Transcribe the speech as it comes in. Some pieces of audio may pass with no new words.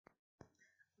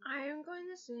I am going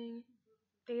to sing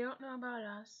They Don't Know About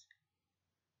Us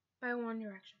by One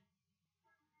Direction.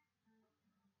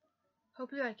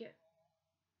 Hope you like it.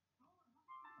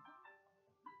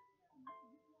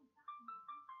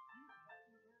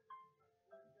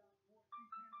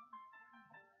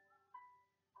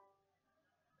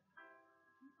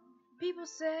 People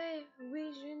say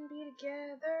we shouldn't be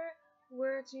together.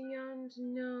 We're too young to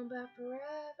know about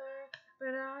forever.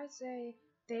 But I say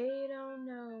they don't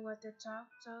know what they're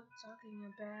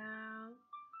talking about.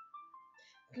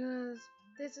 'Cause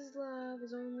this is love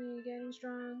is only getting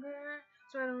stronger.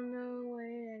 So I don't know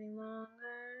wait any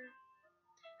longer.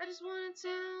 I just wanna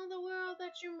tell the world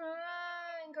that you're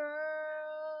mine,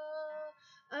 girl.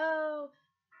 Oh,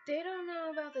 they don't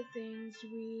know about the things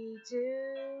we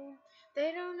do.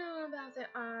 They don't know about that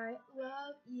I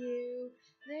love you.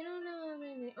 They don't know when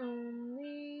they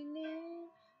only knew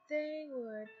they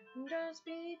would just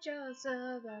be jealous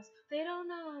of us. They don't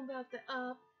know about the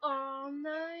up all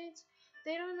night.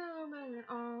 They don't know about it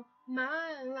all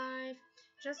my life.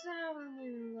 Just to have a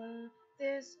little love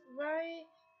this right.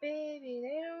 Baby,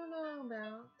 they don't know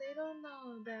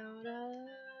about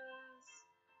us.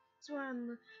 So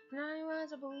when I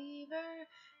was a believer,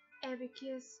 every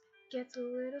kiss gets a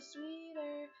little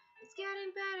sweeter. It's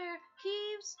getting better,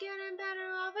 keeps getting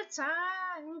better all the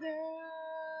time,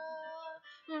 girl.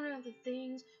 One of the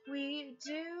things we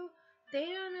do, they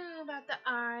don't know about the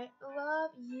I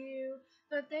love you,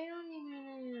 but they don't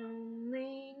even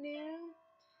only knew.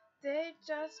 They'd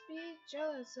just be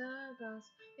jealous of us.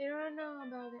 They don't know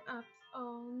about the ups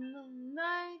all the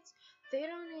nights. They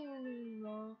don't even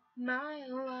know my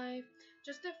life.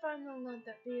 Just to find the love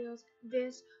that feels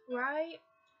this right.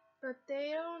 But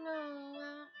they don't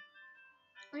know.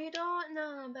 We don't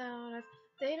know about us.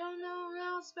 They don't know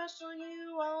how special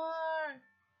you are.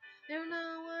 They don't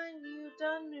know what you've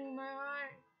done to my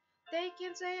heart. They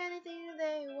can say anything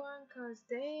they want 'cause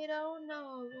they don't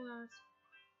know us.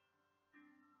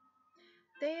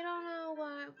 They don't know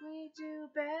what we do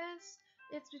best.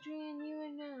 It's between you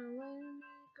and I. When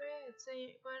regret say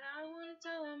it, but I wanna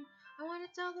tell them. I wanna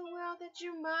tell the world that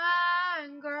you're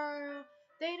mine, girl.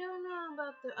 They don't know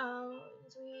about the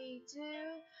things we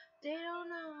do. They don't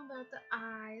know about the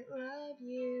I love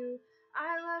you.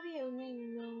 I love you, and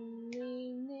they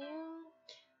only knew.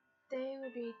 They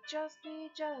would just be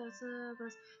jealous of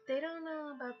us. They don't know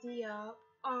about the up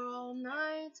all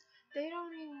night. They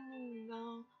don't even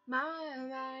know my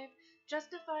life. Just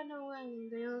to find out when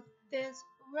they look this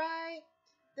right.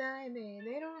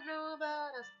 They don't know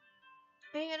about us.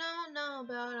 They don't know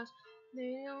about us.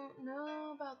 They don't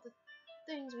know about the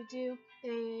things we do.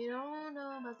 They don't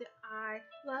know about the I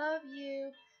love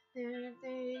you. They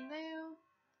knew.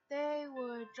 They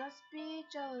would just be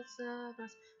jealous of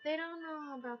us. They don't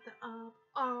know about the up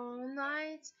all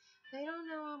nights. They don't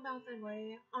know about the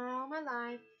way all my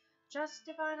life. Just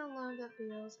to find a love that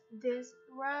feels this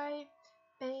right.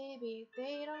 Baby,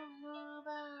 they don't know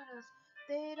about us.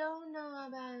 They don't know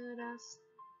about us.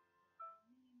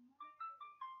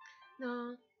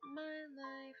 Not my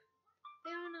life.